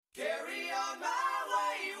on, my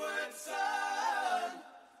wayward son.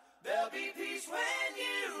 There'll be peace when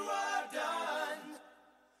you are done.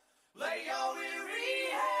 Lay your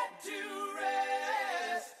weary head to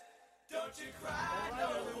rest. Don't you cry no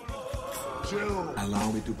more. Joe,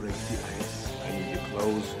 allow me to break the ice. I need your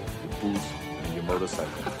clothes, your boots, and your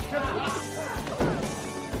motorcycle.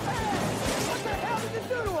 What the hell did you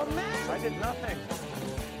do to him, man? I did nothing.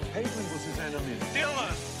 Pavement was his enemy.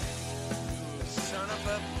 Dylan! Son of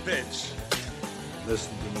a bitch.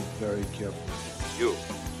 Listen to me very carefully. You're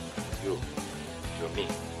me.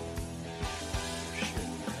 Shit.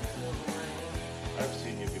 I've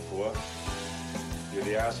seen you before. You're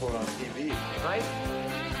the asshole on TV. Right?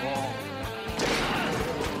 Wrong. I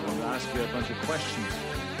want to ask you a bunch of questions.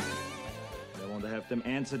 I want to have them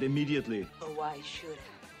answered immediately. But why should I?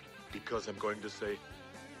 Because I'm going to say,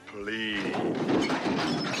 please.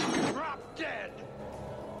 Drop dead!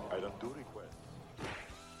 I don't do requests.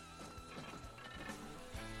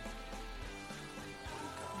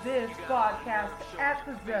 This podcast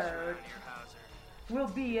episode will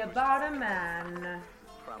be about a man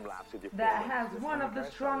that has one of the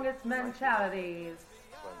strongest mentalities.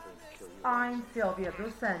 I'm Sylvia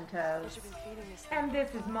Dos Santos, and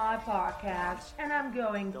this is my podcast, and I'm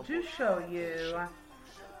going to show you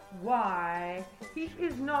why he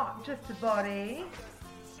is not just a body.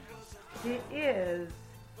 He is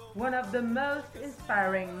one of the most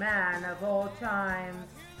inspiring men of all times.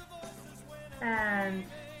 And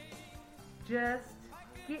just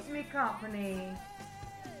keep me company,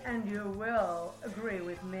 and you will agree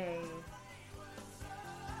with me.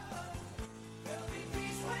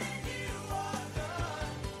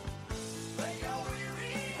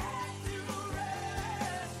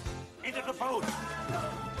 Into the boat!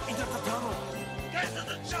 Into the tunnel! Get to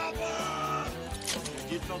the chopper!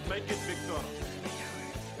 You did not make it, Victor.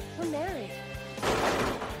 We're married.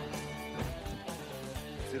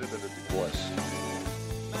 Consider that a divorce.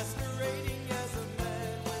 Masquerading as a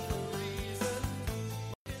man with a reason.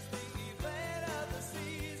 Is the event of the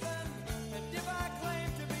season. And if I claim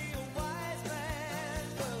to be a wise man,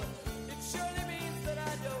 well, it surely means that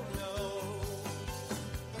I don't know.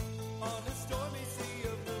 On a stormy sea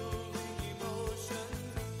of moving emotion,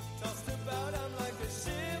 tossed about, I'm like a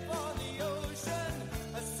ship on the ocean.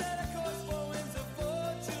 I set a course for winds of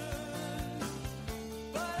fortune,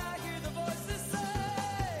 but I hear the voices say,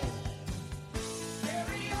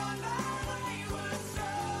 carry on, my wayward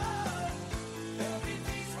son. There'll be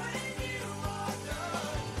peace when you are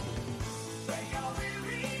done. Lay your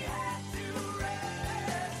weary head to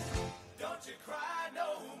rest. Don't you cry no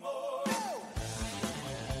more.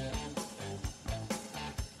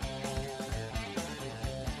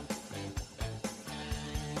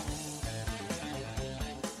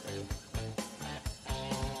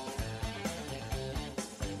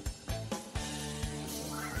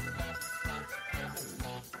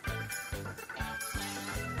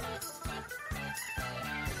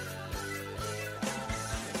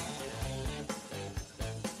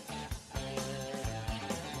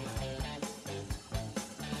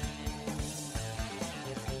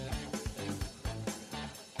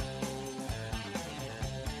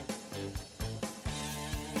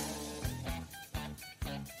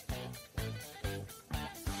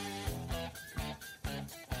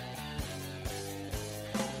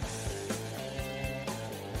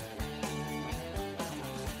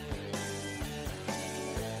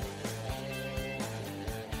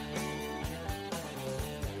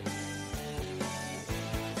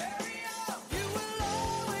 You will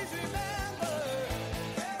always remember.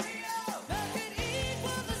 Carry on, make it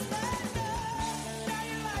equal the splendor. Now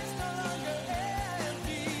your life's no longer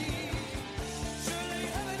empty. Surely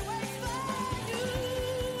heaven waits for you.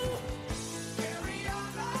 Carry on,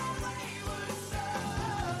 my wayward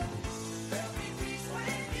son. There'll be peace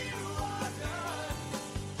when you are done.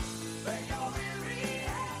 Lay your weary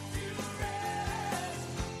head to rest.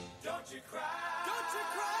 Don't you cry. Don't you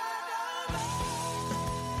cry no more.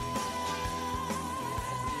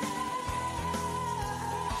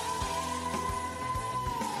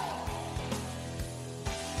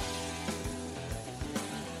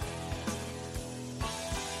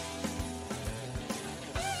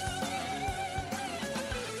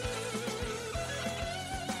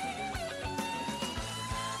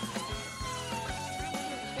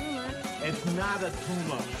 It's not a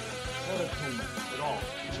tumor. Not a tumor at all.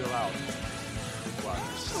 Chill out.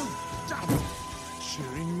 Stop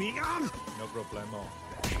cheering me on! No problemo.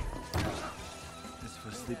 It's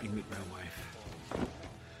for sleeping with my wife.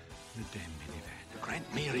 The damn minivan. Grant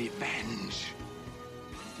me revenge.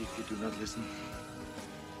 And if you do not listen,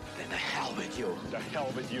 then the hell with you. The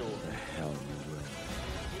hell with you. The hell you will.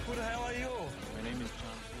 Who the hell are you?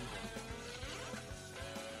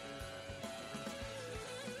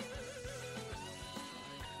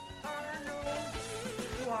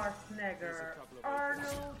 Schwarzenegger,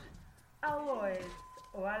 Arnold Alois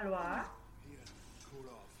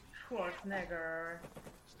Schwarzenegger,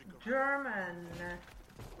 German,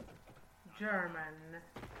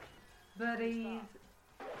 but he's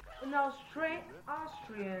an Austrian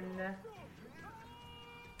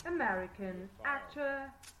American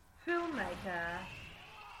actor, filmmaker,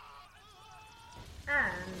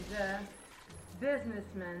 and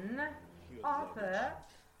businessman, author,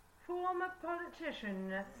 former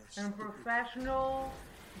politician, and professional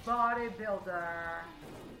bodybuilder.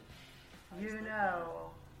 You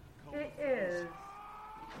know, it is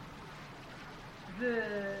the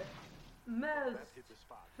most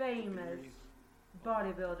famous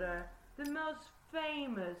bodybuilder, the most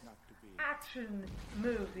famous action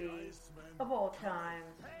movie of all time,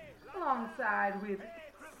 alongside with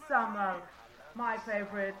some of my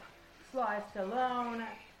favorite, Sly Stallone,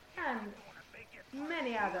 and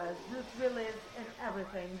many others, Bruce Willis and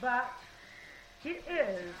everything, but he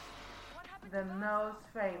is the most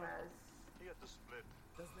famous.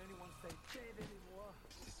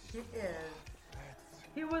 He is.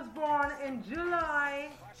 He was born in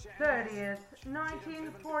July 30th,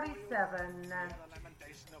 1947,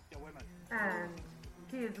 and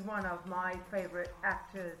he is one of my favorite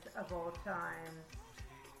actors of all time.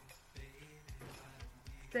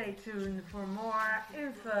 Stay tuned for more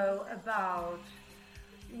info about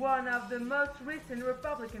one of the most recent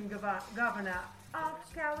Republican governor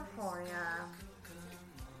of California.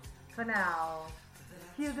 For now,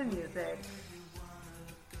 cue the music.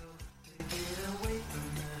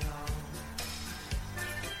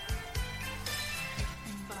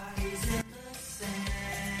 Bodies in the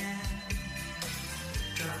sand,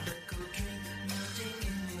 tropical drink melting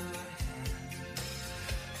in your hand.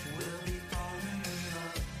 We'll be falling in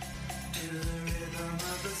love to the rhythm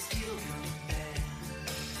of a steel drum band.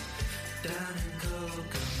 Down in Kokomo,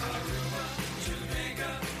 Aruba,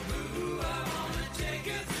 Jamaica, ooh, I wanna take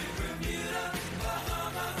you to Bermuda,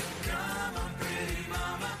 Bahamas. Come on, pretty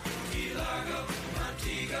mama, Key Largo,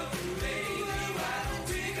 Montego, baby, why don't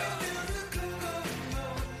we go down to Kokomo?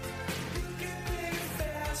 We can take it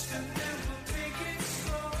fast and then we'll take it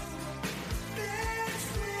slow. That's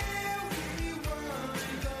where we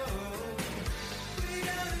wanna go. We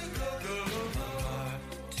gotta go,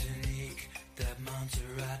 Martinique, that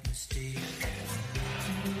Montserrat mystique.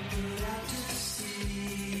 We'll put out to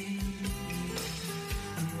sea,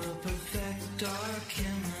 and we'll perfect our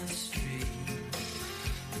chemistry.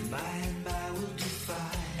 And by and by we'll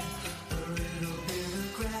defy a little bit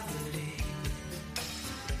of gravity.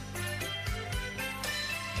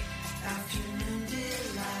 Afternoon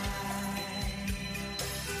delight,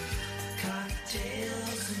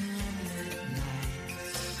 cocktails and moonlit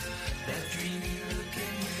nights. That dreamy look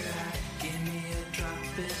in your eye, give me a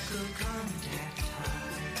tropical contact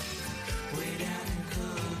high. Way down in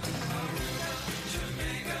Kokomo,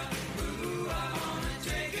 Jamaica, ooh, I wanna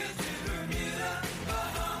take you to Bermuda,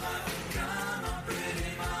 Bahamas. Come on,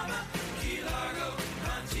 pretty mama, Key Largo,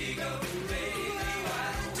 Montego, baby, why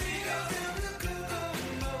don't we go down to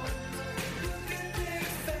Kokomo? We can take it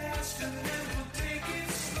fast and then we'll take it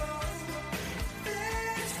slow.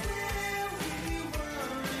 That's where we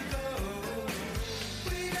wanna go.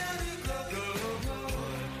 We gotta go.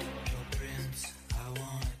 Your prince, I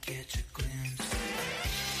wanna catch a glimpse.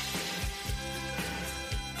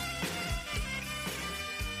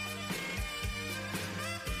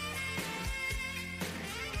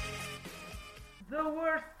 The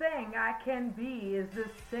worst thing I can be is the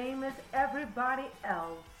same as everybody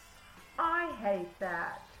else. I hate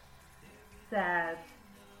that, said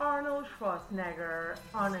Arnold Schwarzenegger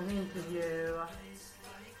on an interview.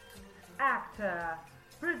 Actor,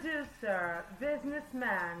 producer,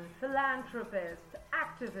 businessman, philanthropist,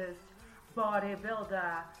 activist,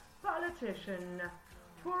 bodybuilder, politician,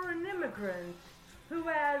 foreign immigrant who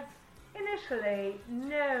has initially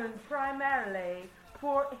known primarily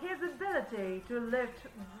for his ability to lift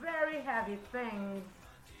very heavy things.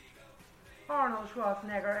 Arnold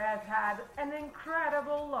Schwarzenegger has had an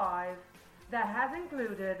incredible life that has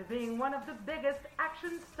included being one of the biggest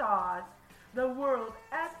action stars the world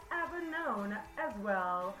has ever known, as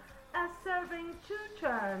well as serving 2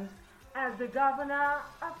 terms as the governor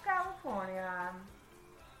of California.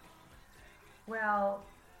 Well,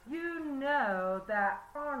 you know that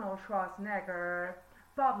Arnold Schwarzenegger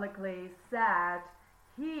publicly said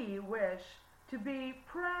he wished to be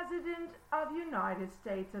President of United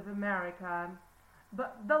States of America,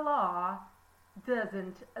 but the law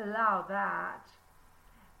doesn't allow that.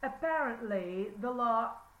 Apparently, the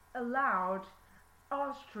law allowed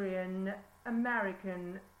Austrian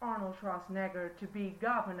American Arnold Schwarzenegger to be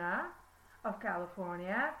governor of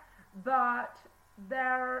California, but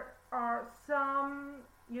there are some,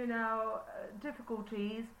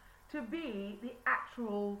 difficulties to be the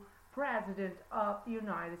actual president of the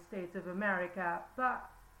United States of America. But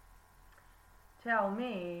tell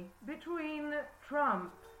me, between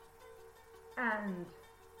Trump and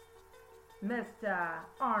Mr.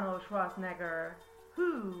 Arnold Schwarzenegger,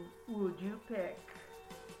 who would you pick?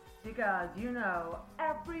 Because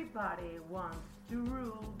everybody wants to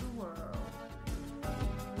rule the world.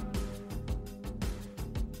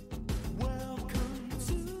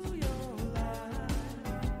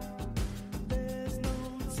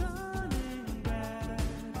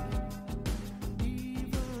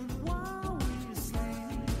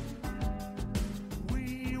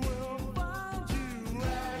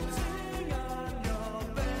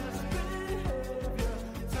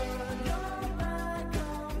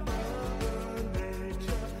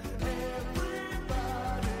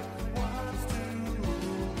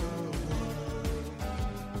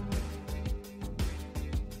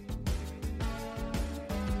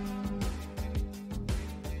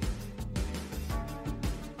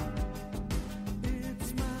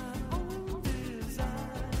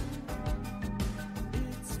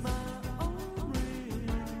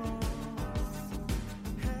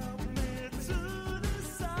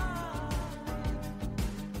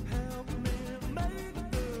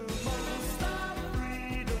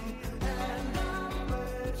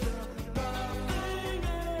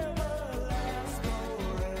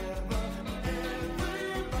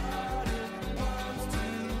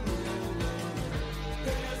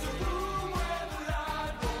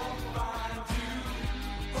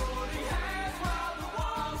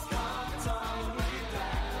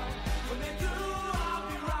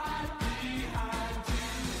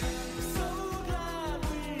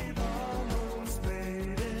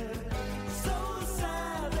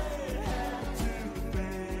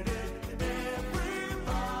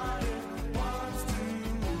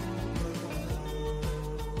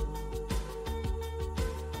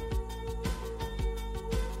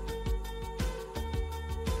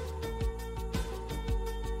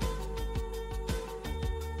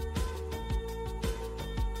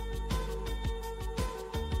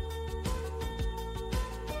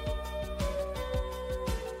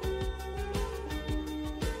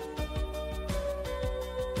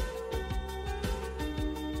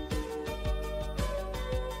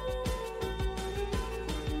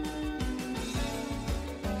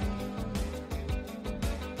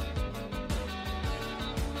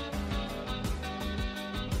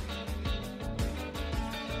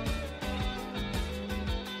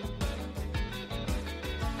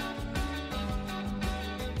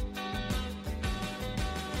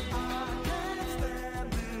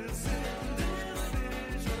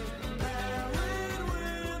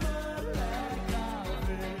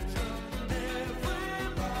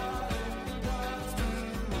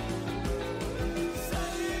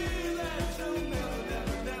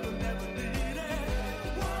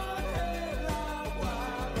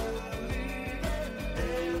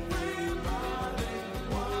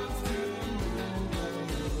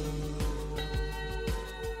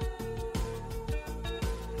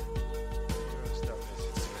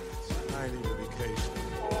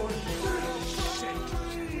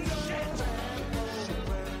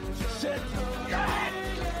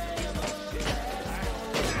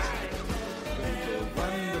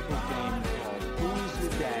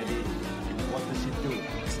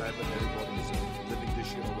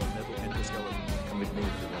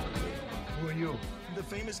 The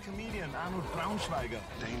famous comedian Arnold Schwarzenegger.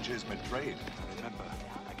 Danger is my trade. Remember,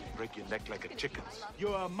 I can break your neck like a chicken's. You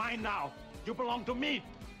are mine now. You belong to me.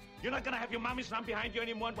 You're not gonna have your mommy stand behind you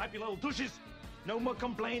anymore and wipe your little douches. No more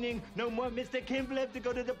complaining. No more Mr. Kimball have to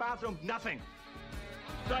go to the bathroom. Nothing.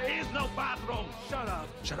 There is no bathroom. Shut up.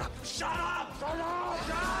 Shut up. Shut up. Shut up.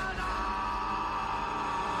 Shut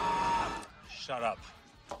up. Shut up.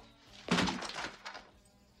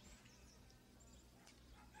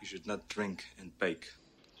 You should not drink and bake.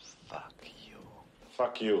 Fuck you.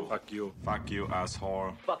 Fuck you. Fuck you. Fuck you,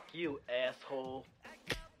 asshole. Fuck you, asshole.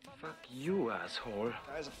 Fuck you, asshole.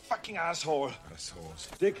 Guy's a fucking asshole. Assholes.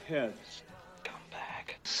 Dickheads. Come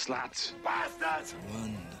back. Sluts. Bastards!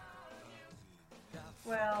 Run.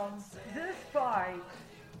 Well, this fight,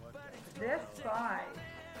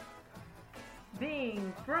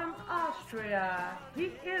 being from Austria,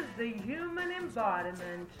 he is the human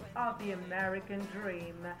embodiment of the American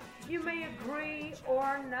dream. You may agree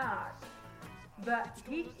or not, but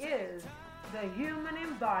he is the human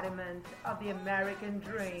embodiment of the American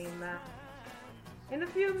dream. In a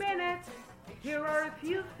few minutes, here are a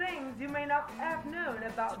few things you may not have known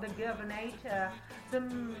about the governator. The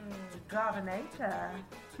governator?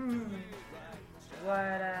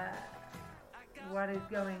 What is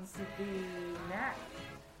going to be next?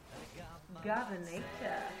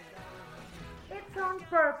 Governator. It's on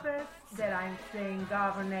purpose that I'm saying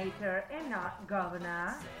governator and not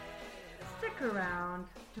governor. Stick around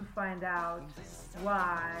to find out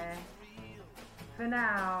why. For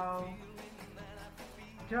now,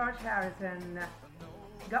 George Harrison,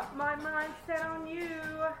 got my mind set on you.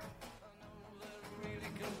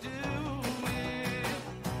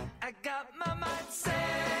 I got my mind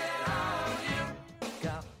set on you.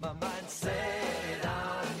 Got my mind set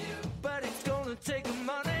on you. But it's gonna take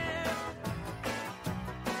money.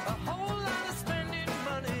 A whole lot of spending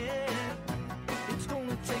money. It's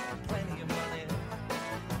gonna take plenty of money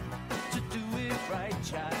to do it right,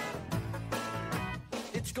 child.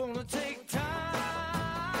 It's gonna take time.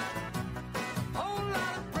 Whole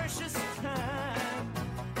lot of precious time.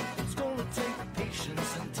 It's gonna take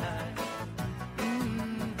patience and time.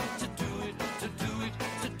 To do it, to do it,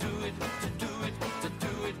 to do it, to do it, to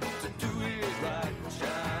do it, to do it right,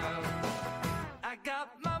 child. I got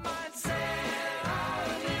my mind set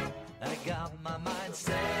on you. I got my mind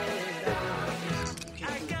set on you.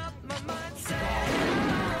 I got my mind set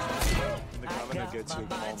on you. The governor gets you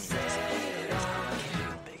mind set on you.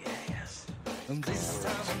 Big ass. And this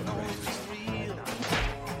time I know it's real.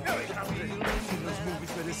 Those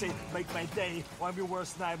movies where they say, make my day, or I'm your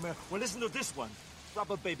worst nightmare. Well, listen to this one.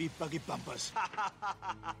 Rubber baby buggy bumpers.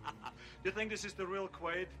 You think this is the real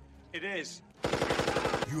Quaid? It is.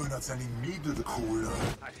 You are not sending me to the cooler.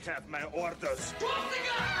 I have my orders.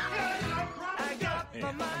 I got Hey,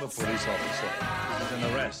 I'm a police officer. This is an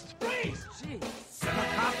arrest. Please! I'm a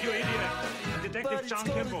cop, you idiot! Detective John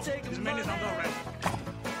Kimball. His man is under arrest.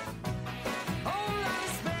 whole lot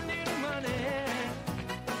of spending money.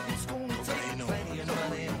 It's gonna take plenty of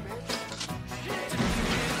money to do it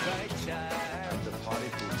right, child. The party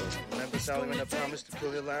people. Remember Sally when I promised to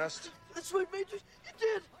kill you last? That's right, Major. You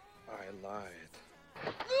did. I lied.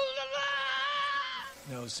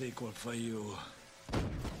 No sequel for you.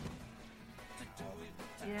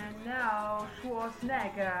 You know,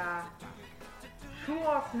 Schwarzenegger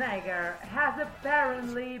has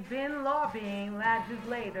apparently been lobbying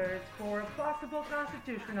legislators for a possible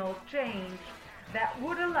constitutional change that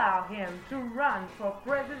would allow him to run for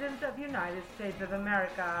President of the United States of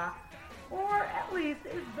America, or at least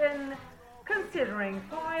has been considering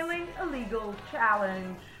filing a legal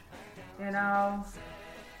challenge. You know,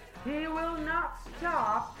 he will not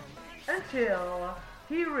stop until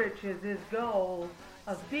he reaches his goal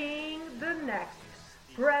of being the next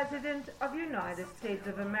President of the United States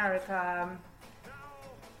of America.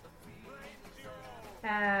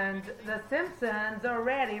 And the Simpsons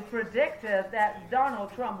already predicted that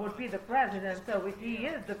Donald Trump would be the president, so if he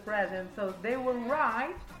is the president, so they were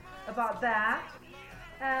right about that.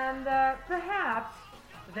 And perhaps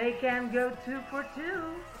they can go 2 for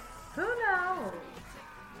 2. Who knows?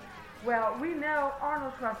 Well, we know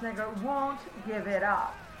Arnold Schwarzenegger won't give it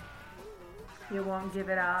up. He won't give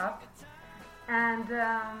it up. And,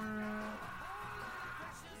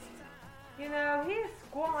 you know, he's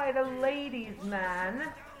quite a ladies' man.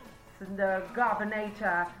 The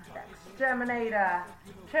governator, exterminator,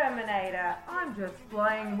 terminator. I'm just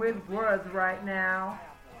playing with words right now.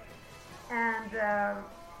 And,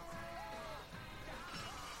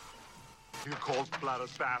 You cold-blooded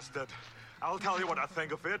bastard. I'll tell you what I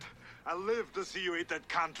think of it. I live to see you eat that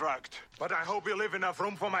contract. But I hope you leave enough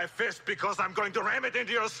room for my fist, because I'm going to ram it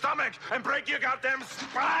into your stomach and break your goddamn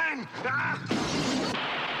spine!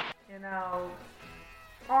 Ah! you know,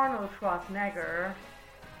 Arnold Schwarzenegger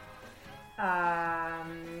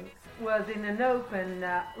was in an open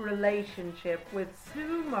relationship with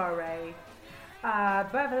Sue Murray,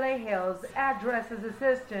 Beverly Hills address's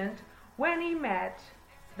assistant, when he met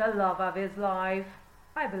the love of his life.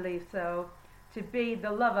 I believe so. To be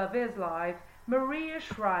the love of his life, Maria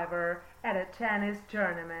Shriver, at a tennis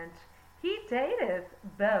tournament. He dated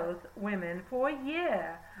both women for a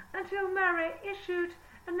year until Murray issued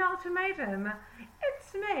an ultimatum.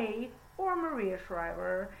 It's me or Maria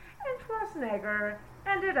Shriver. And Schwarzenegger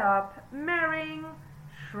ended up marrying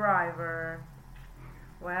Shriver.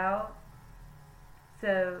 Well,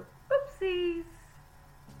 so, oopsies.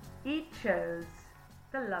 He chose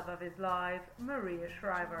the love of his life, Maria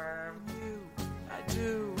Shriver. I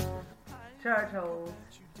do. Turtles,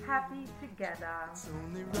 happy together. It's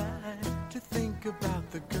only right to think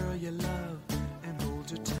about the girl you love and hold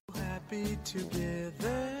her tight. Happy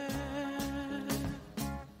together.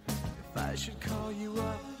 If I should call you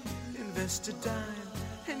up, invest a dime,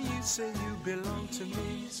 and you say you belong to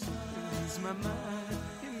me. So ease my mind.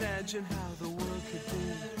 Imagine how the world could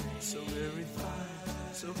be so very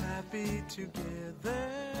fine, so happy together.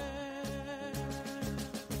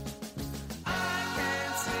 I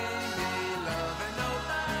can't see me loving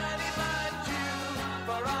nobody but you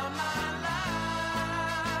for all my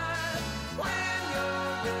life. When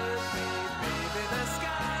you're with me, baby, the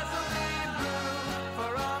skies will be blue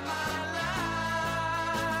for all my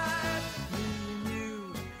life. Me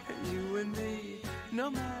and you and me, no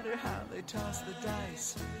matter how they toss the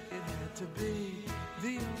dice, it had to be.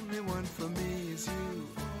 The only one for me is you,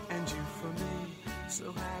 and you for me,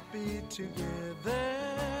 so happy together.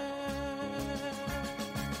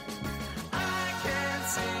 I can't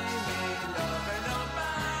see me loving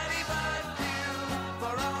nobody but you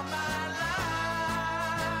for all my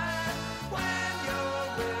life. When you're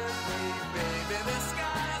with me, baby, the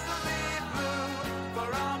skies will be blue for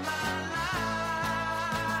all my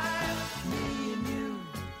life. Me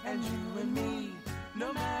and me,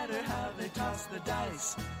 no matter how they toss the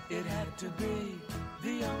dice, it had to be.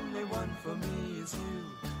 The only one for me is you,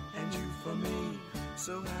 and you for me,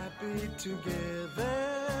 so happy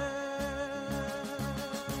together.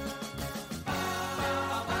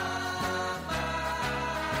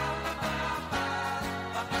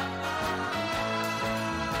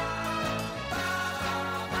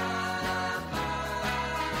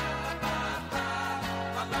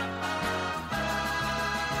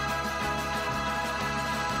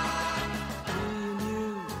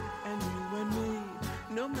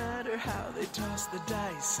 How they toss the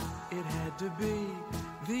dice, it had to be.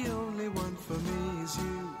 The only one for me is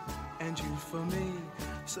you, and you for me,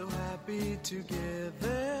 so happy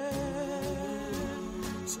together,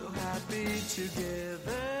 so happy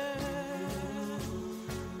together.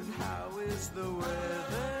 And how is the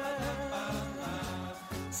weather?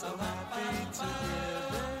 So happy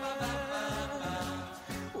together,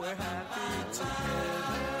 we're happy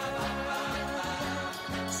together,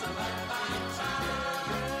 so happy together.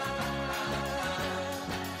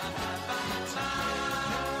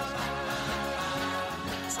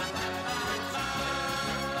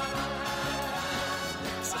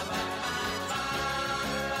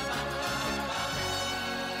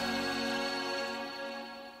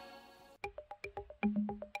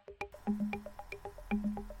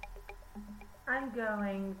 I'm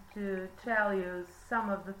going to tell you some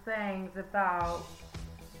of the things about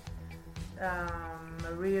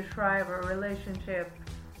Maria Shriver's relationship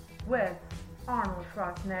with Arnold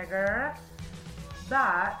Schwarzenegger,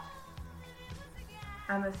 but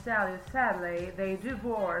I must tell you, sadly, they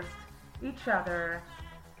divorced each other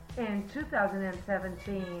in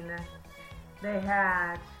 2017. They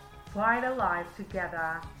had quite a life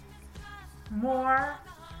together. More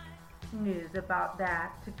news about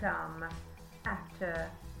that to come after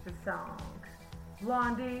the song.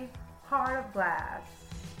 Blondie, Heart of Glass.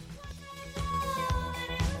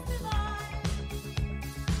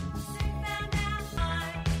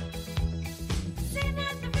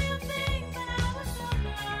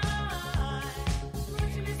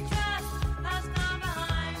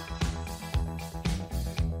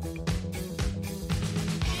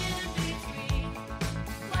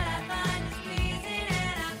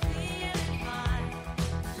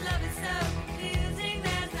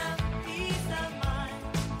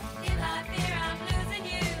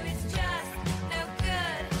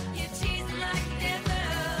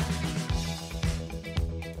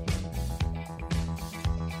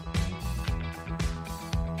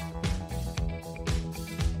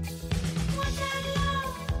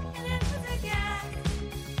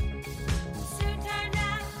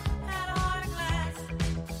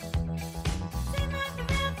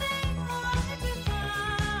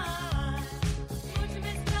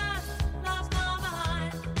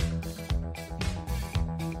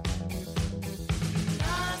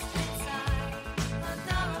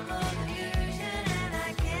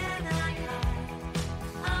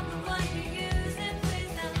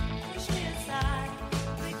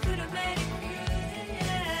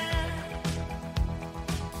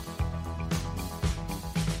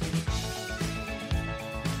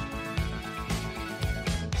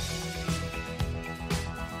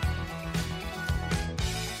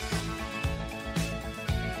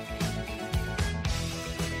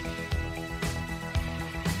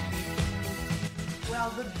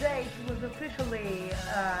 The date was officially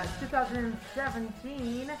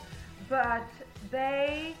 2017, but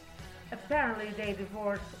they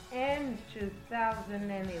divorced in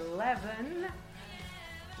 2011.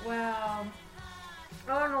 Well,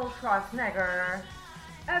 Arnold Schwarzenegger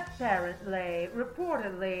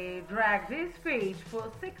reportedly dragged his feet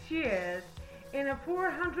for 6 years in a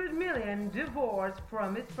 $400 million divorce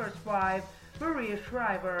from his first wife, Maria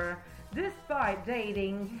Shriver, despite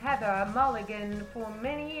dating Heather Mulligan for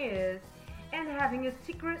many years and having a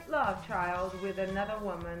secret love child with another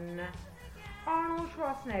woman. Arnold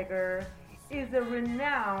Schwarzenegger is a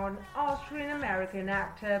renowned Austrian-American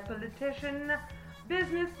actor, politician,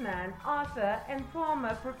 businessman, author, and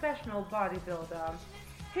former professional bodybuilder.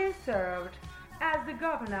 He served as the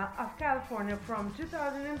governor of California from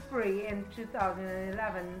 2003 and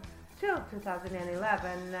 2011 till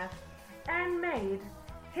 2011 and made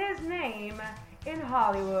his name in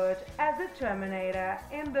Hollywood as the Terminator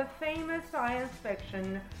in the famous science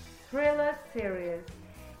fiction thriller series.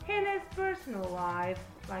 In his personal life,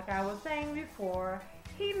 like I was saying before,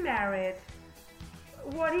 he married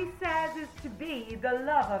what he says is to be the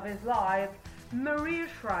love of his life, Maria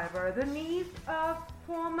Shriver, the niece of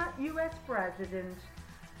former U.S. President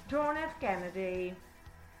John F. Kennedy,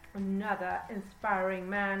 another inspiring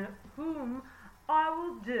man whom I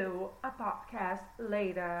will do a podcast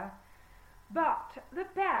later. But the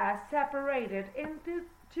pair separated in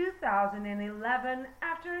 2011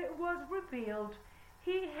 after it was revealed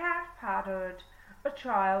he had fathered a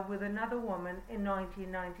child with another woman in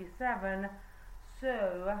 1997.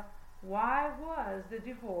 So, why was the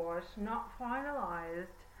divorce not finalized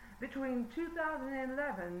between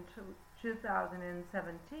 2011 to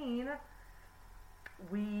 2017?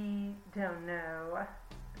 We don't know,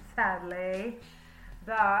 sadly,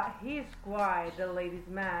 but he's quite the ladies'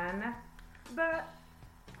 man. But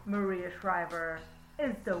Maria Shriver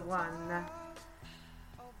is the one.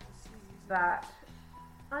 But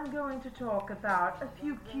I'm going to talk about a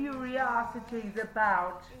few curiosities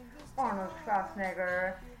about Arnold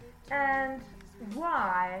Schwarzenegger and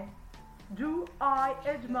why do I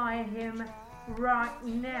admire him right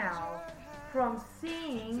now from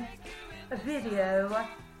seeing a video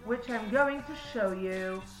which I'm going to show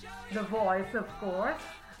you, the voice of course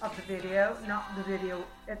of the video, not the video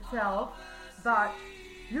itself, but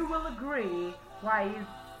you will agree why he's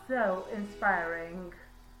so inspiring.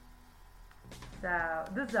 So,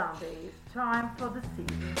 the zombies, time for the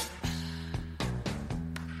season.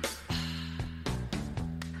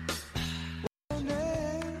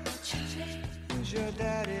 Who's your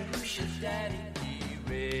daddy? Who's your daddy?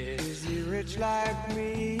 Is he rich like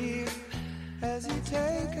me? Has he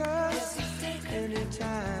take us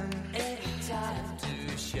anytime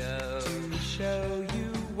to show you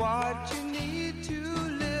what you need to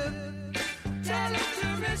live? Tell it to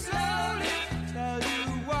me slowly. Tell you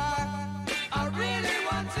why I really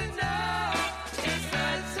want to know. It's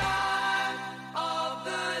the time of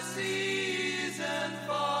the season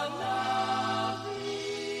for loving.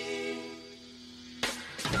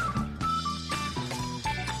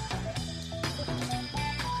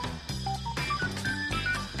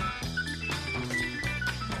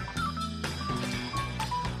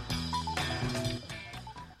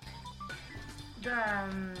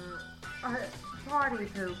 Party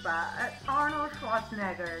pooper, Arnold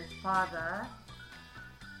Schwarzenegger's father,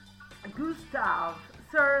 Gustav,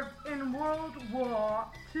 served in World War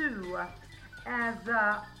II as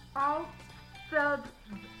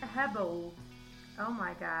Feldwebel. Oh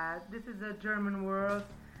my god, this is a German word.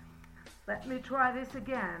 Let me try this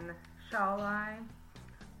again, shall I?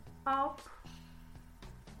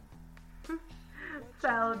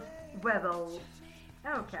 Feldwebel.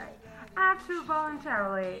 Okay. After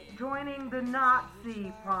voluntarily joining the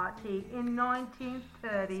Nazi Party in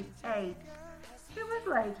 1938. He was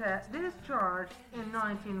later discharged in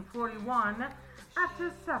 1941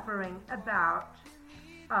 after suffering a bout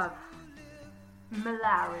of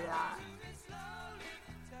malaria.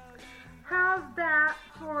 How's that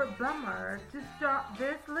for a bummer to start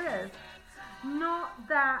this list? Not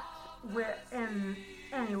that we're in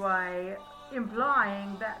any way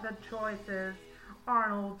implying that the choices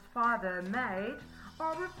Arnold's father made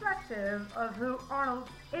are reflective of who Arnold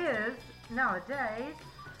is nowadays,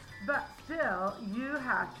 but still you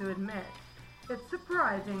have to admit it's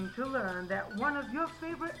surprising to learn that one of your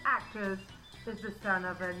favorite actors is the son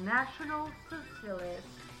of a national socialist.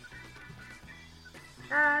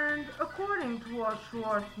 And according to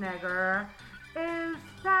Schwarzenegger, his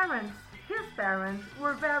parents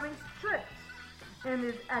were very strict in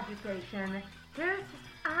his education. Here's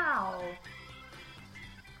how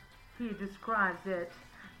he describes it.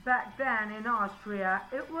 Back then in Austria,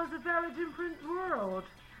 it was a very different world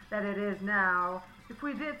than it is now. If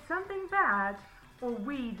we did something bad or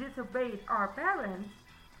we disobeyed our parents,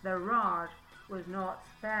 the rod was not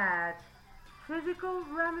spared. Physical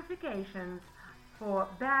ramifications for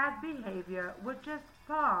bad behavior were just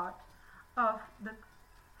part of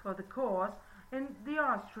the course, in the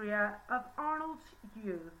Austria of Arnold's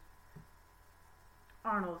youth.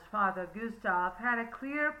 Arnold's father, Gustav, had a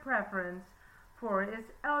clear preference for his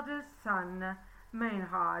eldest son,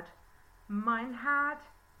 Meinhard. Meinhard?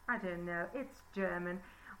 I don't know, it's German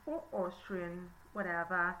or Austrian,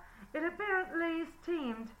 whatever. It apparently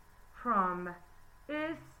stemmed from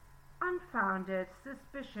his unfounded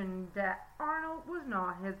suspicion that Arnold was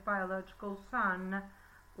not his biological son.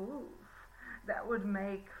 Oof, that would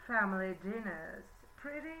make family dinners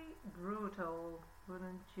pretty brutal,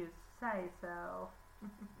 wouldn't you say so?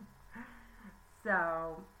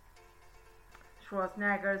 So,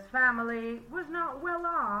 Schwarzenegger's family was not well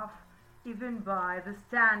off, even by the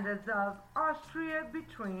standards of Austria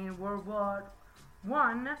between World War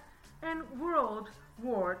I and World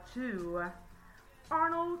War II.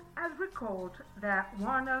 Arnold has recalled that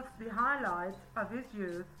one of the highlights of his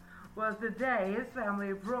youth was the day his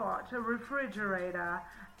family brought a refrigerator,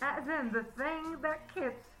 as in the thing that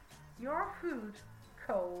keeps your food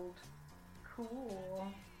cold. Cool.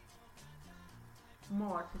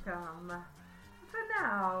 More to come. For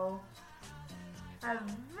now, a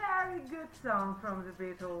very good song from the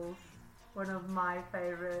Beatles, one of my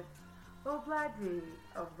favorites, Obladi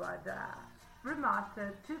Oblada,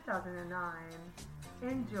 remastered 2009.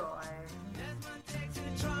 Enjoy.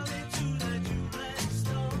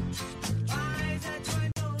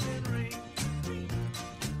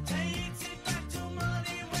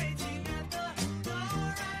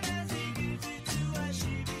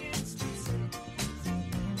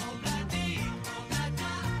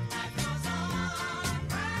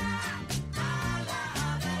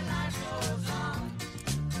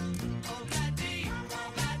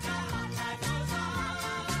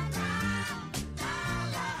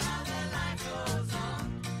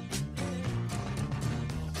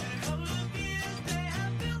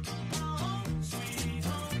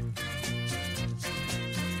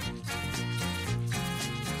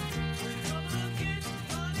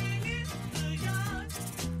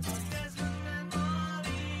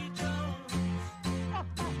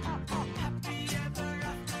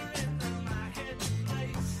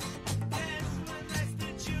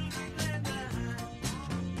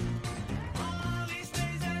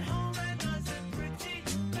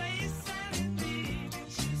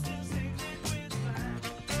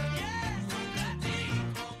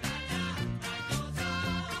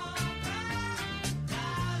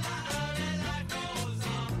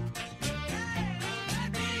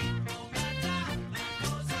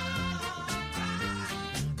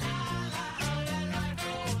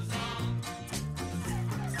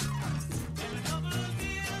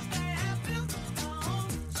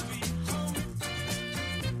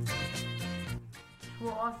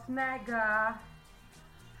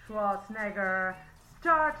 Schwarzenegger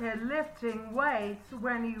started lifting weights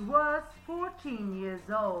when he was 14 years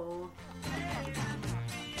old.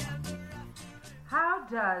 How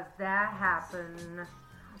does that happen?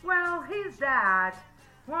 Well, his dad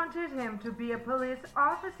wanted him to be a police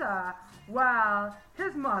officer, while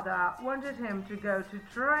his mother wanted him to go to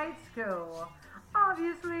trade school.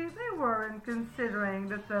 Obviously, they weren't considering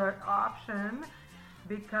the third option,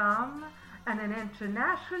 become an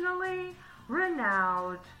internationally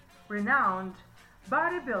renowned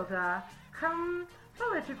bodybuilder come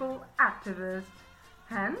political activist.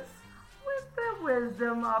 Hence, with the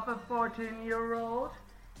wisdom of a 14-year-old,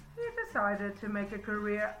 he decided to make a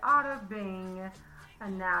career out of being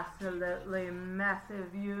an absolutely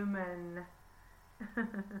massive human.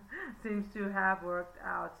 Seems to have worked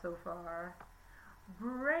out so far.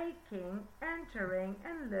 Breaking, entering,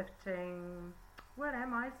 and lifting. What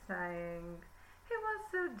am I saying? He was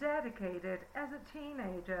so dedicated as a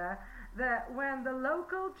teenager that when the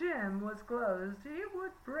local gym was closed, he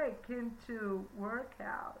would break into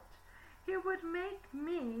workout. He would make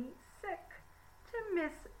me sick to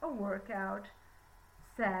miss a workout,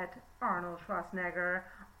 said Arnold Schwarzenegger.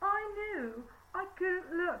 I knew I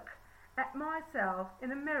couldn't look at myself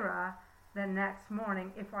in a mirror the next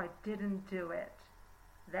morning if I didn't do it.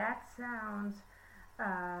 That sounds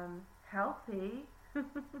healthy.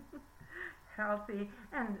 Healthy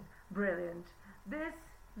and brilliant. This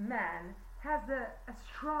man has a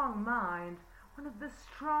strong mind, one of the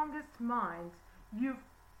strongest minds you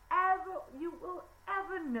will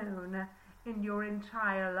ever known in your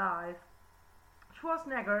entire life.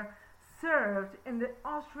 Schwarzenegger served in the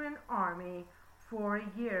Austrian army for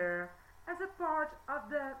a year as a part of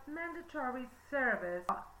the mandatory service.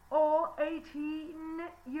 All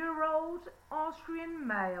 18-year-old Austrian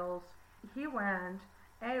males. He went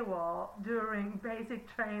AWOL during basic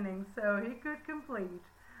training so he could complete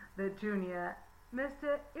the Junior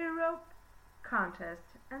Mr. Europe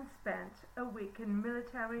contest and spent a week in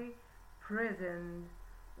military prison.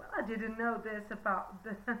 Well, I didn't know this about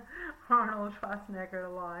the Arnold Schwarzenegger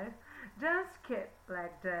life. Just skip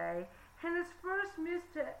leg day. In his first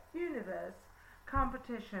Mr. Universe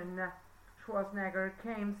competition, Schwarzenegger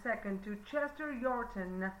came second to Chester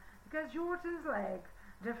Yorton because Yorton's leg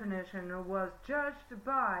definition was judged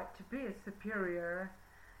to be superior.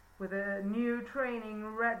 With a new training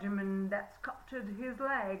regimen that sculpted his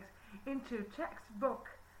legs into textbook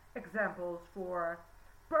examples for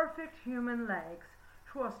perfect human legs,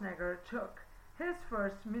 Schwarzenegger took his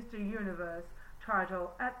first Mr. Universe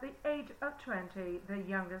title at the age of 20, the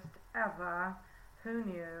youngest ever. Who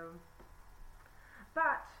knew?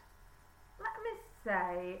 But let me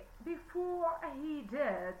say, before he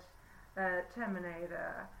did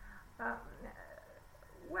Terminator,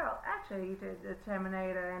 well, actually he did the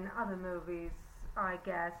Terminator and other movies, I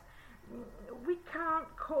guess. We can't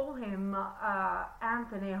call him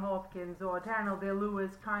Anthony Hopkins or Daniel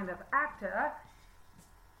Day-Lewis kind of actor.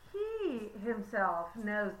 He himself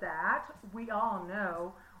knows that. We all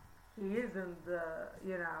know he isn't the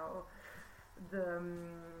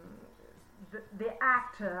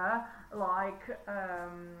actor like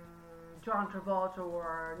John Travolta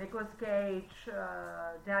or Nicolas Cage,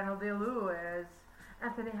 Daniel Day-Lewis,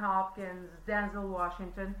 Anthony Hopkins, Denzel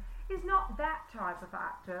Washington. He's not that type of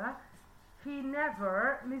actor. He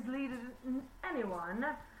never misled anyone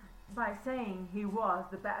by saying he was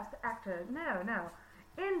the best actor. No.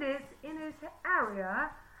 In his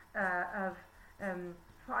area of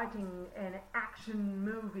fighting and action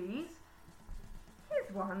movies,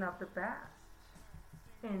 he's one of the best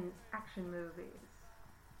in action movies.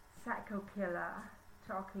 Psycho Killer,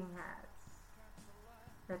 Talking Heads,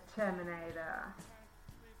 The Terminator,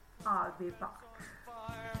 I'll Be Back.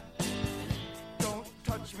 Don't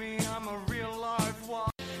touch me, I'm a real live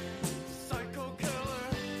one. Psycho killer,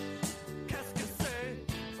 qu'est-ce que c'est?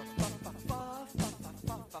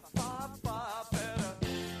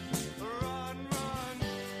 Better run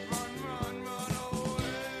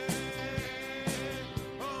away.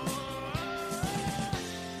 Oh,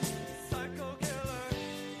 psycho killer,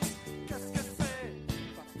 qu'est-ce que c'est?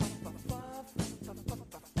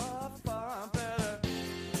 Better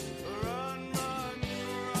run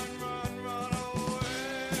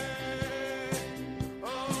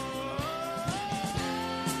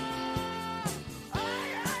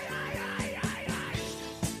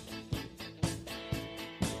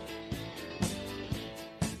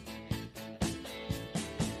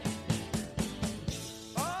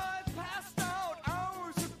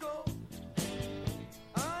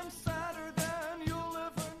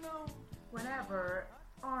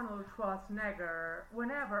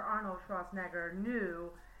Whenever Arnold Schwarzenegger knew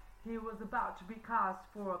he was about to be cast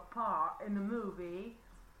for a part in a movie,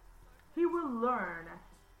 he would learn.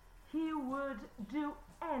 He would do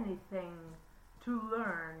anything to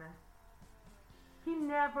learn. He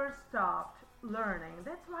never stopped learning.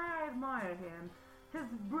 That's why I admire him. His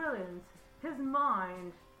brilliance, his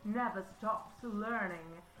mind never stops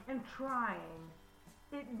learning and trying.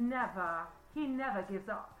 He never gives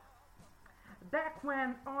up. Back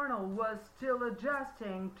when Arnold was still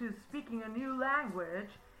adjusting to speaking a new language,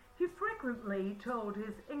 he frequently told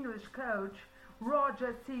his English coach,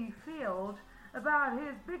 Roger C. Field, about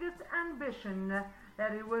his biggest ambition,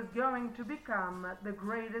 that he was going to become the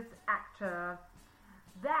greatest actor.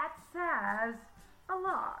 That says a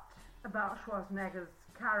lot about Schwarzenegger's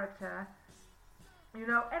character. You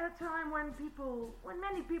know, at a time when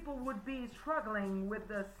many people would be struggling with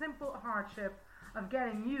the simple hardship of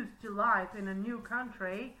getting used to life in a new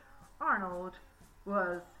country, Arnold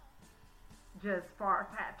was just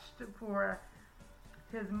far-fetched for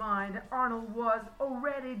his mind. Arnold was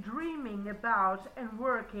already dreaming about and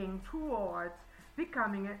working towards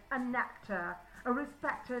becoming an actor, a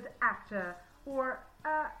respected actor, or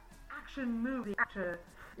an action movie actor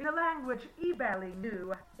in a language he barely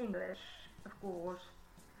knew, English, of course.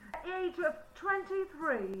 At the age of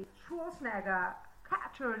 23, Schwarzenegger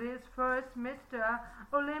captured his first Mr.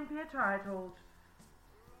 Olympia title,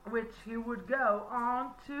 which he would go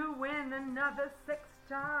on to win another 6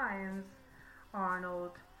 times.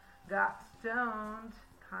 Arnold got stoned,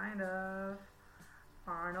 kind of.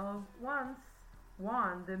 Arnold once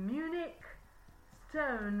won the Munich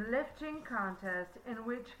stone lifting contest, in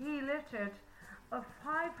which he lifted a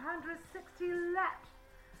 560 left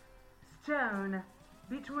stone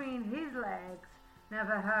between his legs.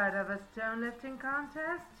 Never heard of a stone lifting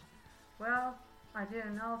contest? Well, I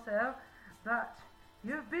didn't also, but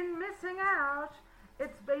you've been missing out.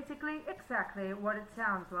 It's basically exactly what it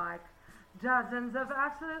sounds like. Dozens of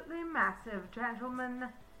absolutely massive gentlemen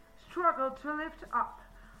struggle to lift up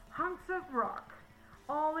hunks of rock,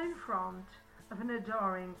 all in front of an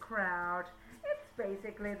adoring crowd. It's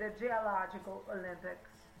basically the Geological Olympics.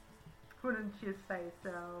 Wouldn't you say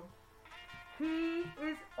so? He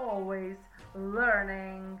is always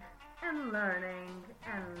learning and learning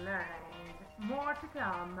and learning. More to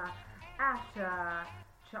come after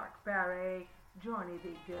Chuck Berry, Johnny B.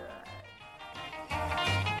 Good.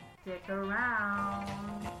 Stick around.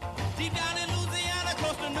 Deep down in Louisiana,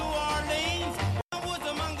 close to New Orleans, woods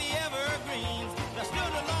among the evergreens, there stood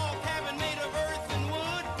a log cabin made of earth and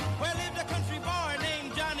wood, where lived a country boy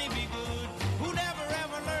named Johnny B. Good, who never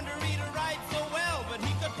ever learned to read or write so well, but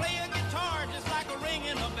he could play a guitar just like a ring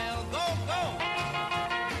in a bell. Go, go!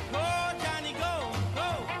 Go, Johnny, go,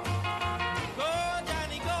 go! Go,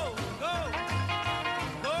 Johnny, go, go!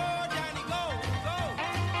 Go, Johnny, go, go!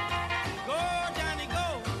 Go, Johnny, go,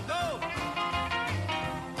 go!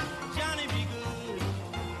 Johnny be good.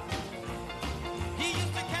 He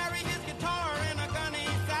used to carry his guitar in a gunny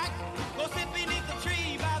sack, go sit beneath the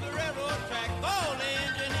tree by the railroad track. All the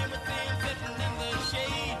engine he would see him sitting in the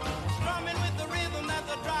shade, strumming with the rhythm that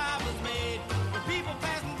the drivers made. When people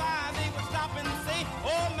passing by, they would stop and say,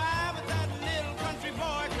 oh my, but that little country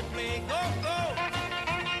boy could play. Go, go!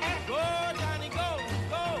 Go, Johnny, go,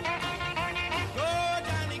 go! Go,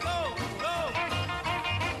 Johnny, go, go!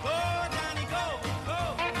 Go, Johnny, go, go!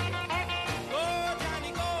 Go,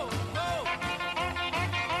 Johnny, go, go!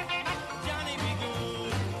 Johnny be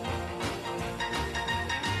good.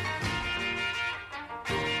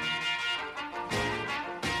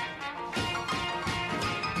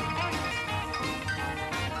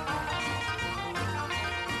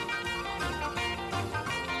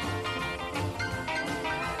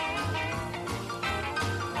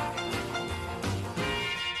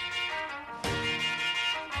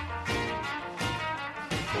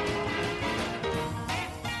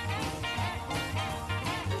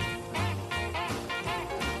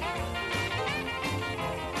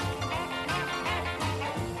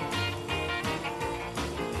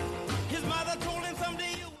 His mother told him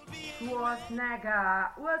someday you will be Schwarzenegger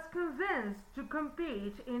was convinced to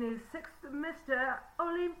compete in his sixth Mr.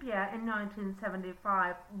 Olympia in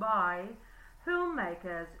 1975 by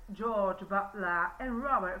filmmakers George Butler and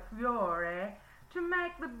Robert Fiore to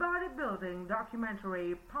make the bodybuilding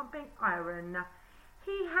documentary Pumping Iron.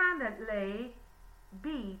 He handedly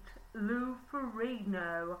beat Lou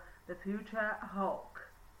Ferrigno, the future Hulk,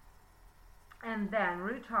 and then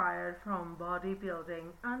retired from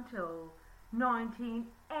bodybuilding until 1980.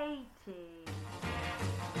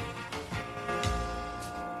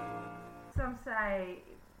 Some say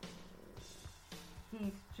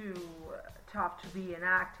he's too tough to be an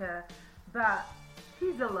actor, but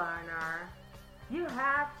he's a learner. You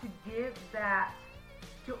have to give that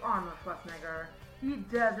to Arnold Schwarzenegger. He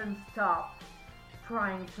doesn't stop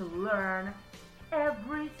trying to learn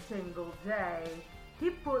every single day. He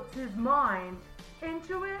puts his mind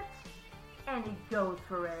into it and he goes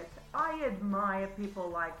for it. I admire people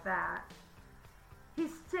like that. He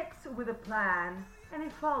sticks with a plan and he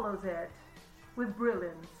follows it with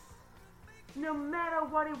brilliance. No matter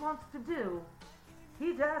what he wants to do,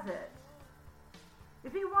 he does it.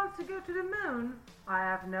 If he wants to go to the moon, I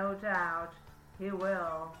have no doubt he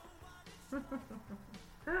will.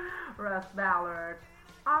 Russ Ballard,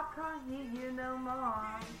 I can't hear you no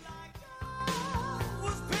more.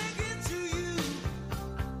 was begging to you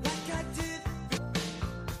like I did.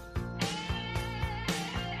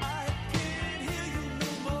 I can't hear you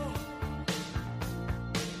no more.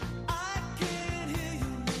 I can't hear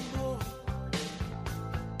you no more.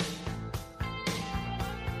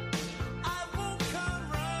 I won't come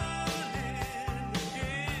running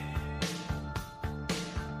again.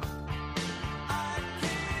 I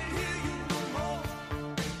can't hear you no more.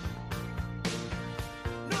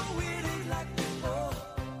 No, it ain't like before.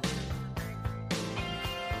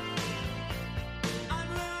 I'm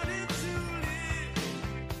learning to live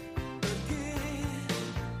again.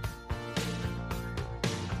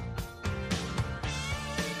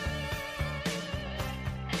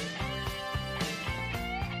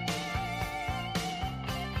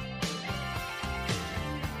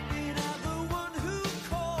 Ain't I the one who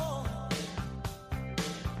called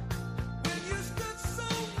when you stood so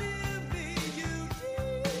near me? You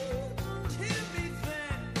didn't hear me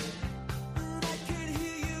then, and I can't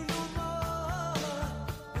hear you no more.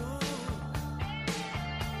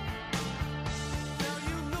 Now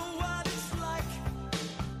you know what it's like,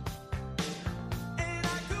 and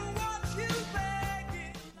I can watch you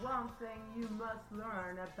begging. One thing you must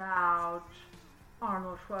learn about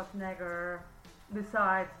Arnold Schwarzenegger,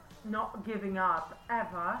 besides not giving up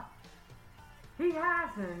ever, he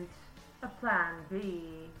hasn't a plan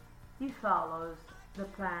B. he follows the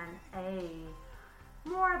plan A.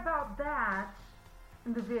 More about that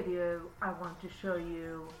in the video I want to show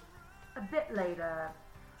you a bit later.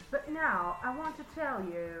 But now I want to tell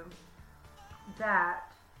you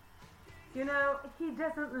that, you know, he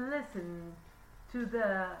doesn't listen to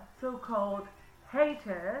the so-called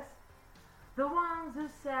haters, the ones who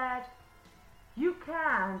said, you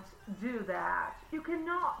can't do that, you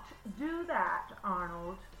cannot do that,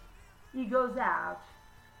 Arnold. He goes out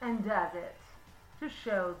and does it to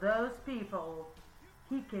show those people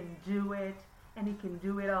he can do it, and he can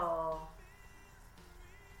do it all.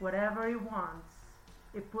 Whatever he wants,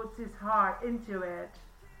 he puts his heart into it,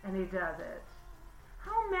 and he does it.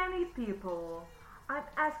 How many people, I'm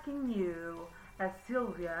asking you, as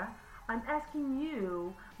Sylvia, I'm asking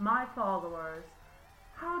you, my followers,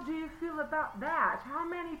 how do you feel about that? How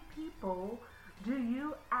many people do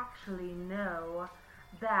you actually know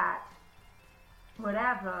that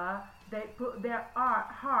whatever they put their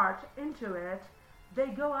heart into it, they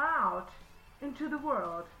go out into the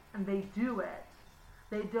world and they do it.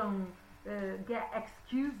 They don't get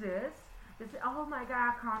excuses. They say, oh my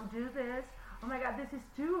God, I can't do this. Oh my God, this is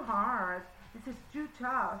too hard. This is too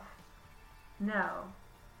tough. No.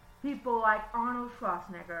 People like Arnold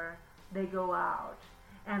Schwarzenegger, they go out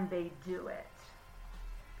and they do it.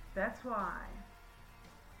 That's why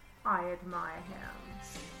I admire him.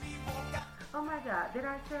 Oh my God, did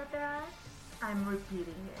I say that? I'm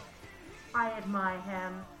repeating it. I admire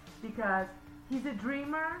him because he's a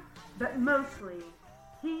dreamer, but mostly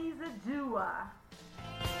he's a doer.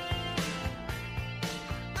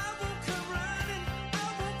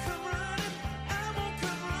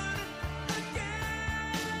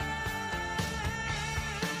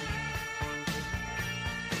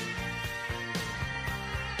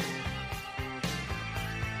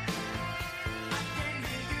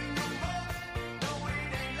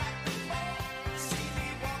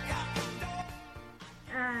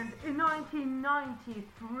 In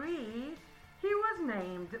 1993, he was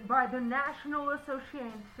named by the National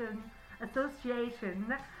Association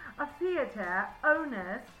of Theatre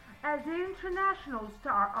Owners as the International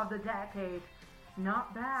Star of the Decade.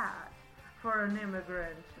 Not bad for an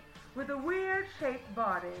immigrant with a weird-shaped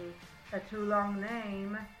body, a too long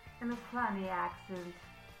name, and a funny accent.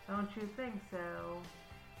 Don't you think so?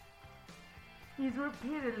 He's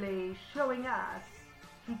repeatedly showing us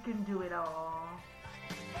he can do it all.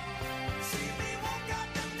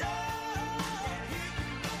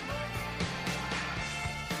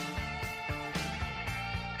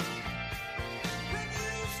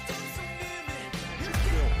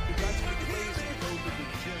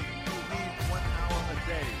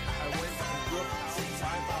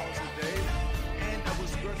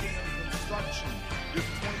 With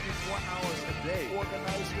 24 hours a day.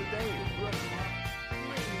 Organize your day.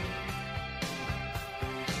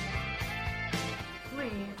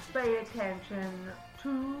 Please pay attention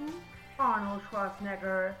to Arnold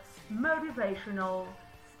Schwarzenegger's motivational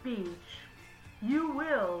speech. You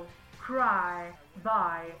will cry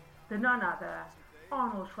by the none other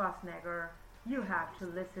Arnold Schwarzenegger. You have to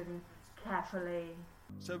listen carefully.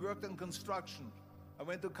 So I worked in construction. I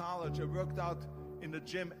went to college. I worked out in the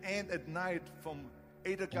gym, and at night from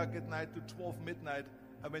 8 o'clock at night to 12 midnight,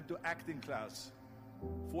 I went to acting class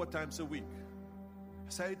 4 times a week.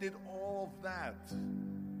 So I did all of that.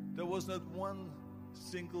 There was not one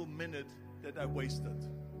single minute that I wasted.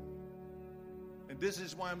 And this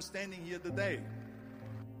is why I'm standing here today.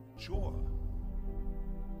 Sure,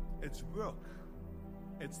 it's work.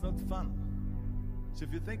 It's not fun. So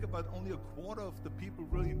if you think about only a quarter of the people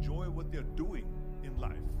really enjoy what they're doing in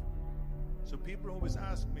life. So people always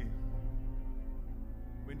ask me,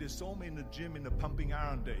 when they saw me in the gym in the pumping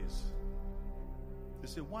iron days, they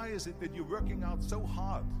say, why is it that you're working out so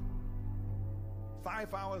hard?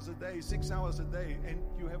 5 hours a day, 6 hours a day, and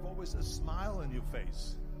you have always a smile on your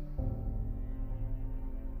face.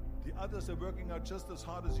 The others are working out just as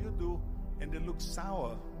hard as you do, and they look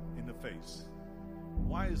sour in the face.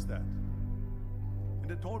 Why is that?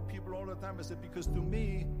 And I told people all the time, I said, because to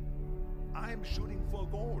me, I'm shooting for a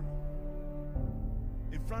goal.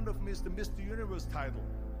 In front of me is the Mr. Universe title.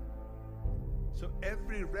 So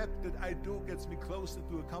every rep that I do gets me closer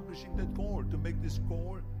to accomplishing that goal, to make this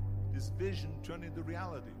goal, this vision turn into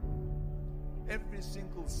reality. Every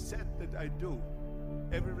single set that I do,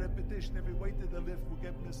 every repetition, every weight that I lift will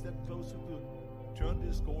get me a step closer to turn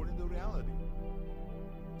this goal into reality.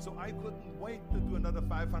 So I couldn't wait to do another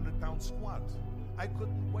 500-pound squat. I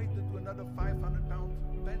couldn't wait to do another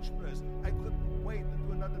 500-pound bench press. I couldn't wait to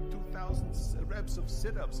do another 2,000 reps of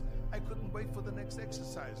sit-ups. I couldn't wait for the next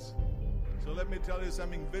exercise. So let me tell you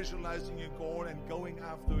something, visualizing your goal and going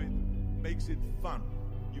after it makes it fun.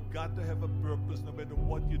 You got to have a purpose no matter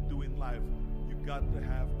what you do in life. You got to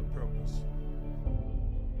have a purpose.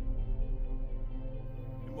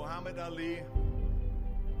 And Muhammad Ali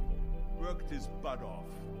worked his butt off.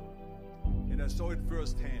 And I saw it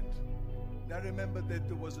firsthand. And I remember that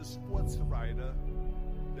there was a sports writer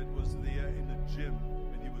that was there in the gym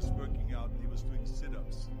when he was working out and he was doing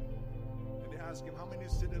sit-ups. And they asked him, how many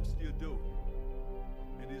sit-ups do you do?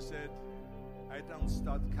 And he said, I don't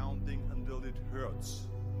start counting until it hurts.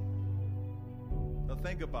 Now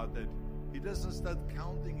think about that. He doesn't start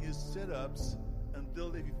counting his sit-ups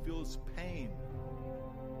until he feels pain.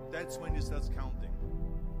 That's when he starts counting.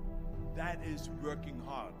 That is working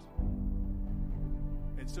hard.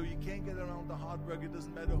 And so you can't get around the hard work. It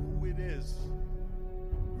doesn't matter who it is.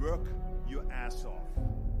 Work your ass off.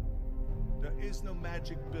 There is no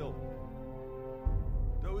magic pill.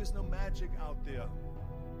 There is no magic out there.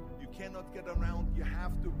 You cannot get around. You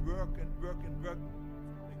have to work and work and work.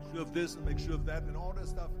 Make sure of this and make sure of that and all that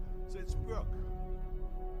stuff. So it's work.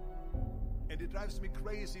 And it drives me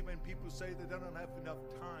crazy when people say they don't have enough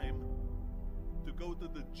time to go to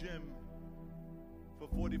the gym for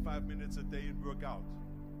 45 minutes a day and work out.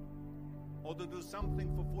 Or to do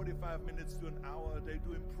something for 45 minutes to an hour a day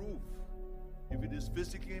to improve. If it is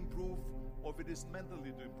physically improve or if it is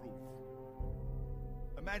mentally to improve.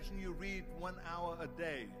 Imagine you read 1 hour a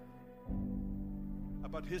day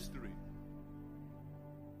about history.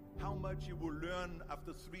 How much you will learn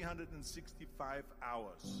after 365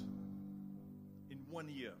 hours in 1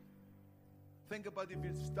 year. Think about if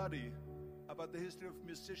you study about the history of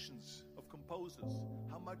musicians, of composers,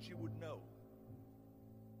 how much you would know.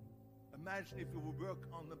 Imagine if you would work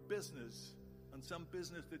on a business, on some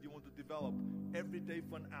business that you want to develop every day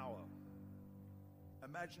for an hour.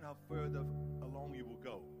 Imagine how further along you will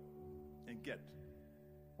go and get.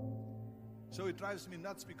 So it drives me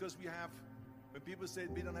nuts because when people say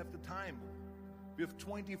we don't have the time, we have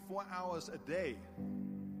 24 hours a day.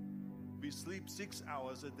 We sleep 6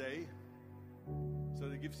 hours a day, so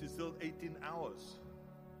that gives you still 18 hours.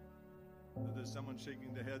 Now there's someone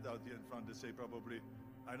shaking their head out here in front. They say probably,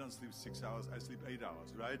 I don't sleep 6 hours, I sleep 8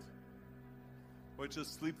 hours, right? Or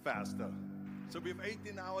just sleep faster. So we have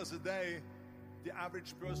 18 hours a day. The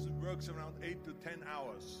average person works around 8 to 10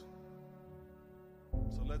 hours.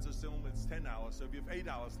 So let's assume it's 10 hours, so we have 8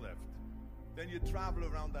 hours left. Then you travel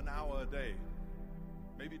around an hour a day,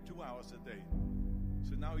 maybe 2 hours a day.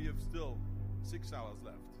 So now you have still 6 hours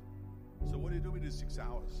left. So what do you do with these 6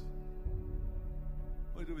 hours?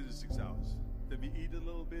 What do you do with these 6 hours? Then we eat a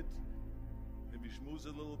little bit, then we schmooze a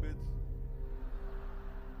little bit,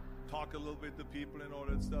 talk a little bit to people and all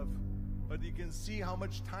that stuff. But you can see how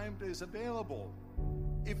much time there is available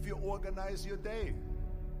if you organize your day.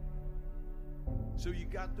 So you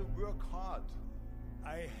got to work hard.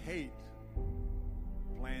 I hate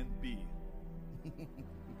Plan B.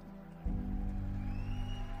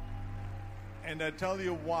 And I tell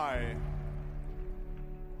you why.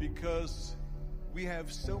 Because we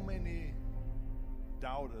have so many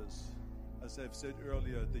doubters, as I've said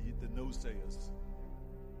earlier, the no-sayers.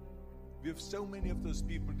 We have so many of those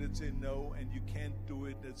people that say no and you can't do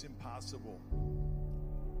it, that's impossible.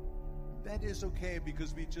 That is okay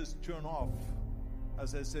because we just turn off,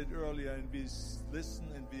 as I said earlier, and we listen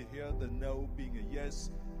and we hear the no being a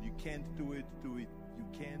yes. You can't do it, you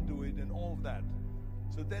can do it, and all of that.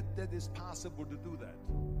 So that is possible to do that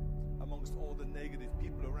amongst all the negative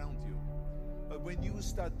people around you. But when you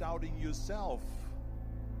start doubting yourself,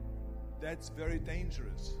 that's very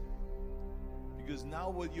dangerous. Because now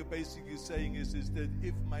what you're basically saying is that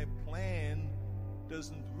if my plan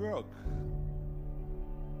doesn't work,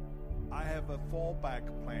 I have a fallback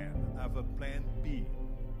plan. I have a plan B.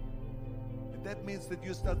 And that means that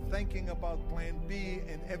you start thinking about plan B,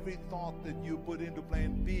 and every thought that you put into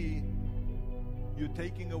plan B, you're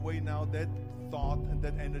taking away now that thought and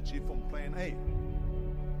that energy from plan A.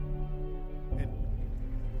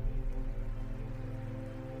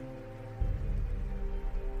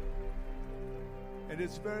 And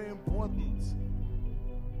it's very important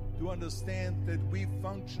to understand that we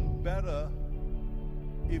function better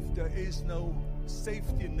if there is no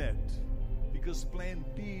safety net, because plan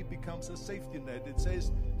B becomes a safety net. It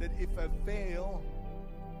says that if I fail,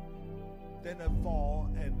 then I fall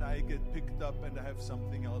and I get picked up and I have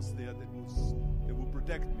something else there that will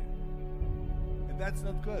protect me. And that's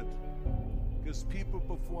not good, because people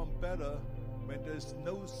perform better when there's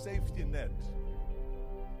no safety net.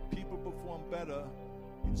 People perform better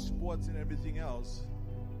in sports and everything else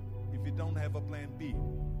if you don't have a plan B.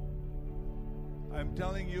 I'm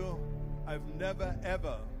telling you, I've never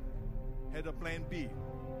ever had a plan B.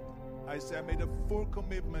 I say I made a full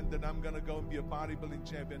commitment that I'm going to go and be a bodybuilding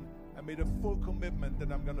champion. I made a full commitment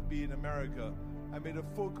that I'm going to be in America. I made a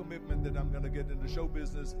full commitment that I'm going to get in the show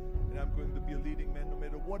business and I'm going to be a leading man. No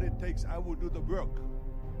matter what it takes, I will do the work.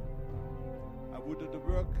 I will do the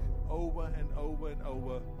work over and over and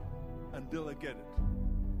over until I get it.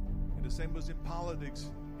 And the same was in politics,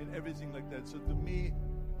 in everything like that. So to me,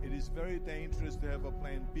 it is very dangerous to have a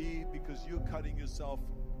plan B because you're cutting yourself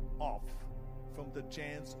off from the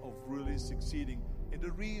chance of really succeeding. And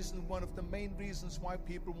the reason, one of the main reasons why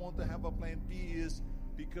people want to have a plan B is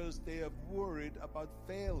because they are worried about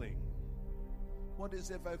failing. What is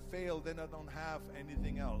if I fail, then I don't have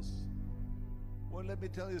anything else? Well, let me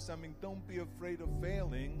tell you something. Don't be afraid of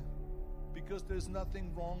failing because there's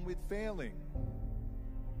nothing wrong with failing.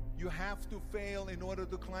 You have to fail in order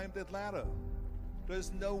to climb that ladder.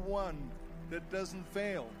 There's no one that doesn't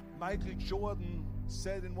fail. Michael Jordan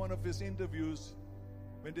said in one of his interviews,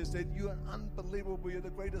 when they said, "You're unbelievable, you're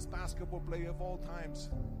the greatest basketball player of all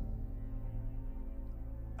times."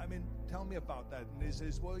 I mean, tell me about that. And he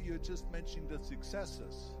says, well, you're just mentioning the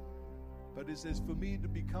successes. But he says, for me to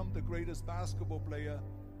become the greatest basketball player,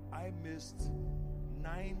 I missed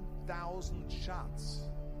 9,000 shots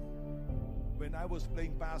when I was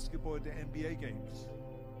playing basketball at the NBA games.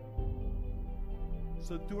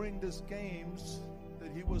 So during these games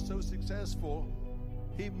that he was so successful,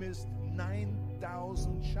 he missed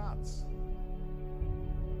 9,000 shots.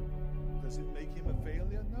 Does it make him a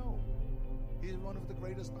failure? No. He's one of the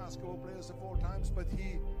greatest basketball players of all times, but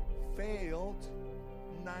he failed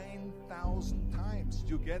 9,000 times.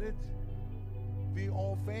 Do you get it? We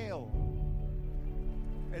all fail.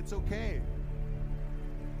 It's okay.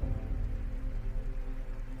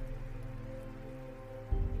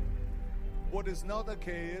 What is not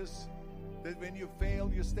okay is that when you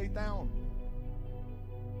fail, you stay down.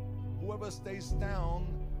 Whoever stays down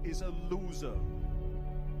is a loser.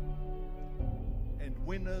 And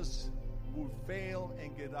winners will fail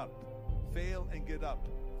and get up. Fail and get up.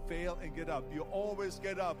 Fail and get up. You always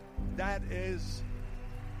get up. That is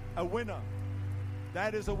a winner.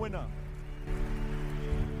 That is a winner.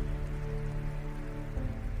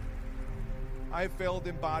 I failed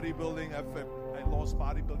in bodybuilding. I lost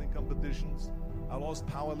bodybuilding competitions. I lost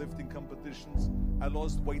powerlifting competitions. I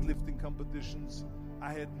lost weightlifting competitions.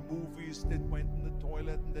 I had movies that went in the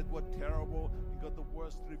toilet and that were terrible and got the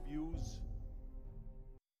worst reviews.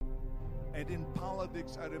 And in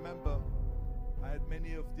politics, I remember I had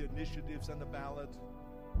many of the initiatives on the ballot,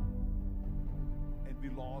 and we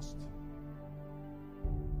lost.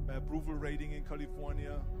 My approval rating in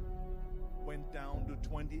California went down to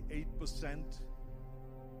 28%,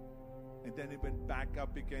 and then it went back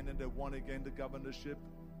up again, and I won again the governorship.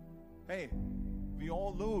 Hey, we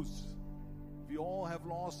all lose. We all have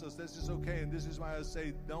losses. This is okay, and this is why I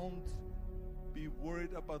say don't be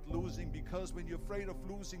worried about losing, because when you're afraid of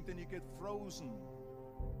losing, then you get frozen.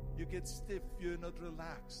 You get stiff, you're not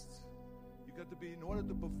relaxed. You got to be, in order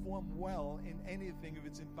to perform well in anything, if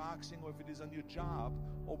it's in boxing or if it is on your job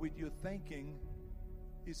or with your thinking,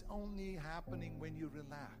 is only happening when you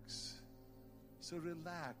relax. So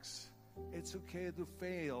relax. It's okay to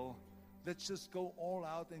fail. Let's just go all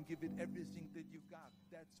out and give it everything that you've got.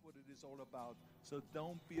 That's what it is all about. So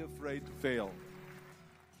don't be afraid to fail.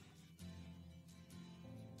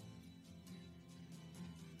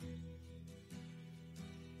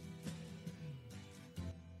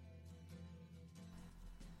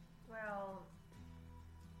 Well,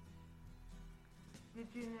 did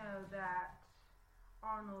you know that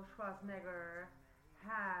Arnold Schwarzenegger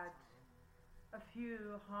had a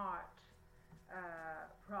few heart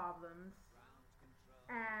problems,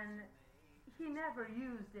 and he never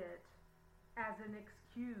used it as an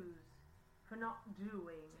excuse for not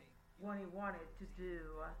doing what he wanted to do?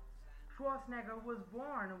 Schwarzenegger was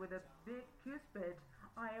born with a big cuspid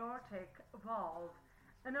aortic valve,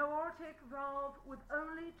 an aortic valve with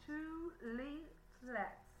only 2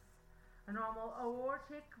 leaflets. A normal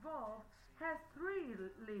aortic valve has 3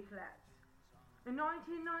 leaflets. In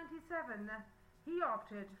 1997, he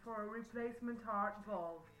opted for a replacement heart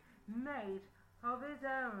valve made of his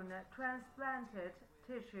own transplanted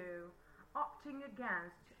tissue, opting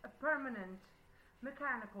against a permanent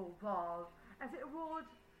mechanical valve as it would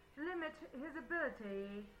limit his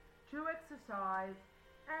ability to exercise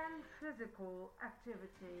and physical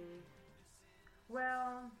activity.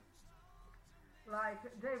 Well, like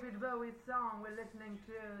David Bowie's song we're listening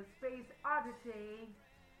to, Space Oddity,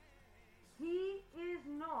 he is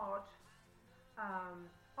not,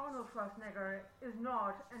 Arnold Schwarzenegger is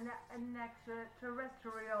not an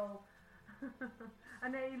extraterrestrial,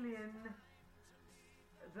 an alien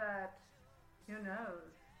that, who knows,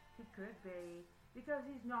 He could be, because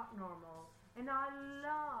he's not normal. And I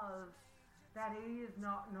love that he is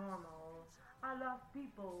not normal. I love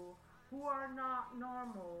people who are not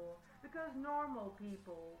normal, because normal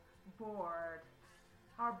people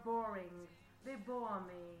are boring. They bore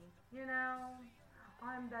me, you know?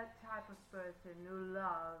 I'm that type of person who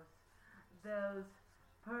loves those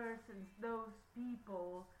persons, those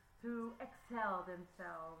people who excel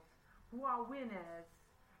themselves, who are winners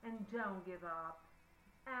and don't give up.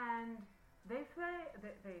 And they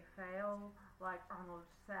fail, like Arnold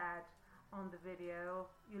said on the video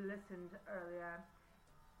you listened earlier.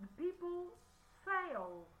 The people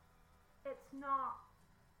fail. It's not,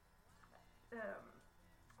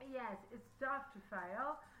 yes, it's tough to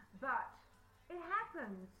fail, but it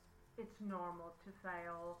happens. It's normal to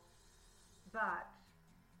fail, but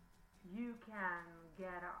you can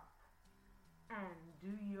get up and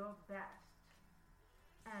do your best.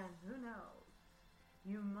 And who knows,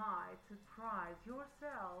 you might surprise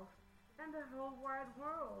yourself and the whole wide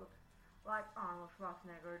world, like Arnold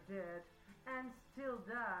Schwarzenegger did and still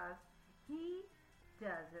does. He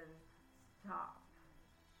doesn't stop.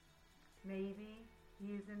 Maybe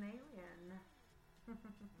he is an alien.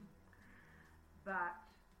 But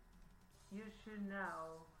you should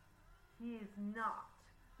know he is not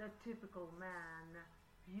the typical man,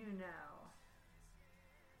 you know.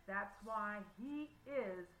 That's why he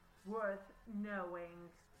is worth knowing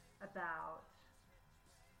about.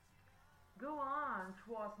 Go on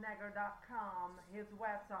Schwarzenegger.com, his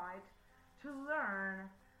website, to learn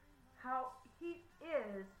how he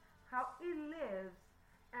is, how he lives,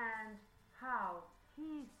 and how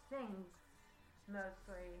he thinks,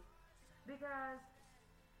 mostly. Because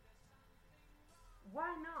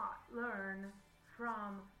why not learn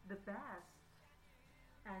from the best?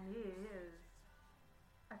 And he is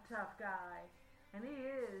a tough guy, and he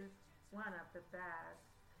is one of the best,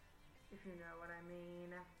 if you know what I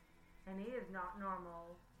mean. And he is not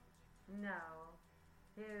normal. No,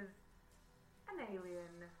 he is an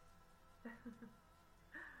alien.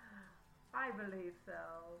 I believe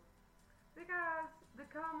so. Because the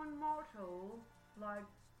common mortal, like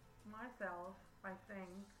myself, I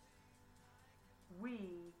think,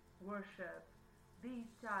 we worship these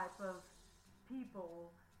type of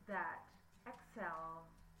people that excel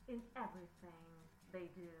in everything they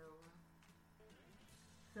do.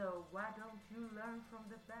 So why don't you learn from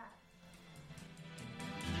the best?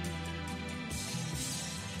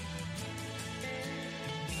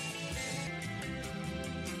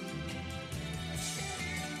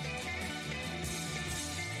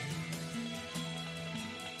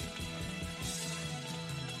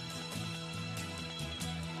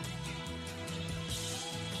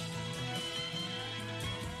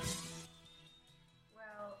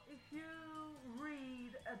 Well, if you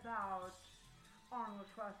read about Arnold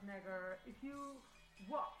Schwarzenegger, if you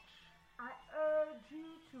watch, I urge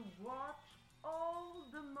you to watch all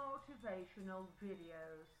the motivational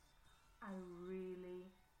videos. I really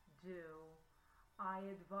do. I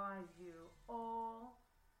advise you all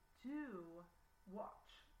to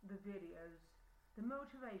watch the videos, the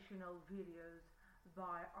motivational videos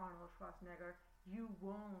by Arnold Schwarzenegger. You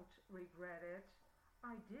won't regret it.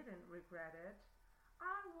 I didn't regret it.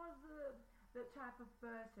 I was the type of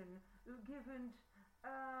person who didn't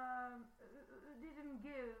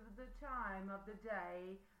give the time of the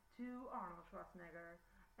day to Arnold Schwarzenegger.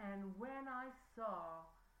 And when I saw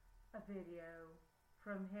a video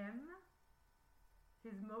from him,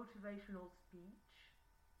 his motivational speech,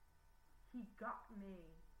 he got me,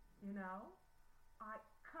 you know? I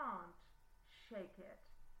can't shake it.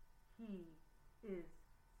 He is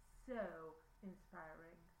so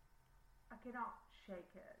inspiring. I cannot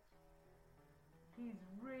shake it. He's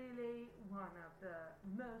really one of the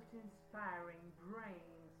most inspiring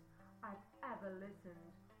brains I've ever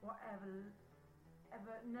listened or ever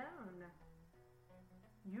known.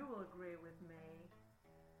 You will agree with me.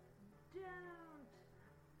 Don't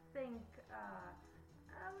think, oh,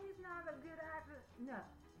 he's not a good actor. No.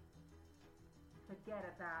 Forget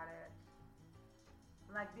about it.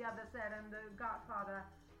 Like the other said in The Godfather,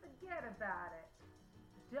 forget about it.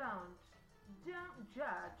 Don't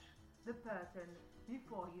judge the person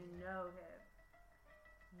before you know him.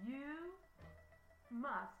 You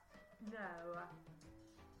must know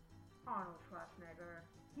Arnold Schwarzenegger.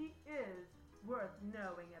 He is worth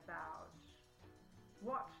knowing about.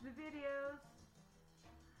 Watch the videos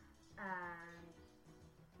and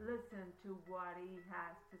listen to what he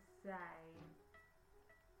has to say.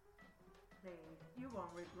 Please, you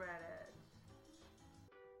won't regret it.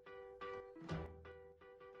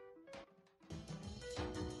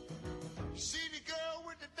 See the girl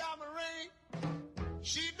with the diamond ring?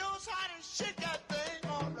 She knows how to shake that thing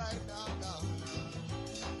all right now.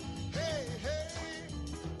 Hey, hey.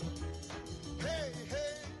 Hey,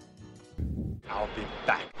 hey. I'll be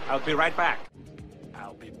back. I'll be right back.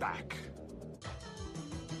 I'll be back.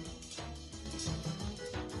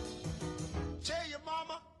 Tell your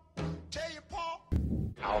mama, tell your pa.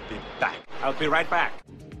 I'll be back. I'll be right back.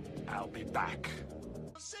 I'll be back.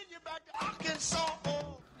 Send you back to Arkansas.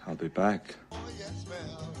 Oh, I'll be back. yes,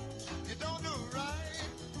 ma'am. You don't do right.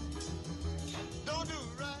 Don't do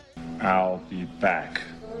right. I'll be back.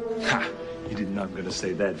 Ha! You did not gonna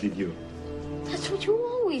say that, did you? That's what you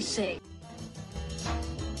always say.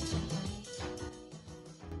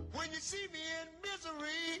 When you see me in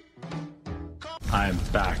misery, come I'm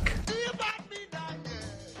back. see about me now, yeah.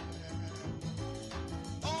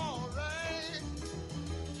 All right.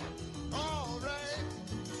 All right.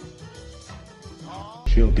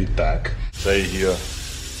 She'll be back. Stay here.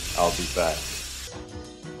 I'll be back.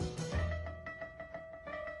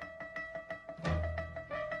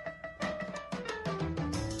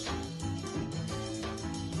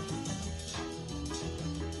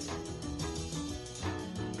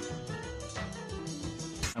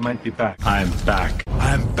 I might be back. I'm back.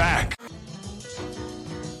 I'm back.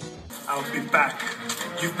 I'll be back.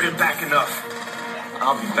 You've been back enough.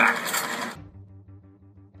 I'll be back.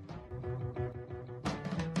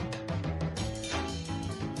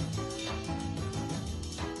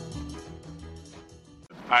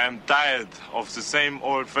 I am tired of the same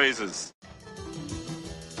old faces.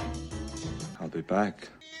 I'll be back.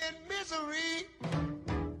 In misery,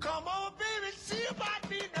 come on, baby, see about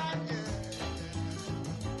me now, yeah.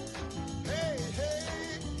 Hey,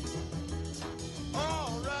 hey.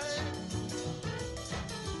 All right.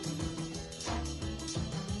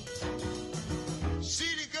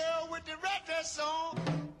 See the girl with the red dress on.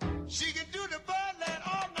 She can do the birdland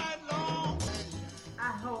all night long.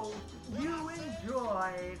 I hope you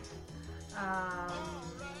enjoyed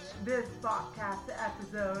this podcast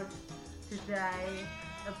episode today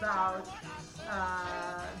about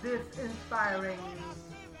this inspiring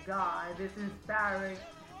guy, this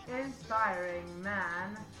inspiring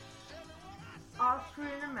man,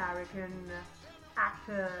 Austrian-American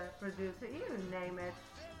actor, producer, you name it.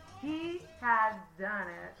 He has done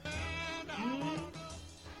it. He,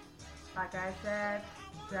 like I said,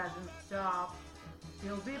 doesn't stop.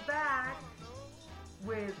 He'll be back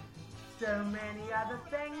with so many other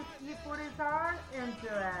things. He put his heart into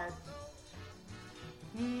it.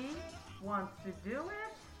 He wants to do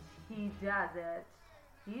it. He does it.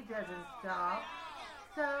 He doesn't stop.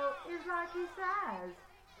 So it's like he says,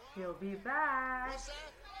 he'll be back.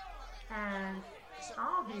 And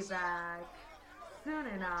I'll be back soon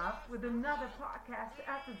enough with another podcast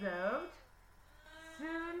episode.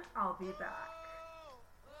 Soon I'll be back.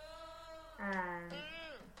 And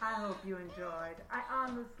I hope you enjoyed. I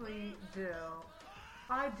honestly do.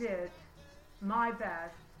 I did my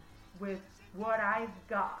best with what I've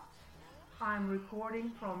got. I'm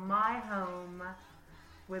recording from my home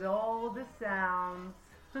with all the sounds.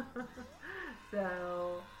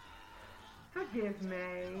 So, forgive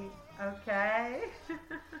me, okay?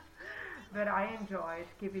 But I enjoyed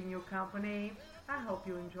keeping you company. I hope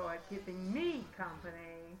you enjoyed keeping me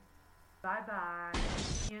company. Bye-bye.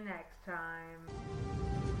 See you next time.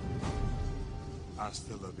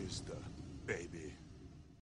 Hasta la vista, baby.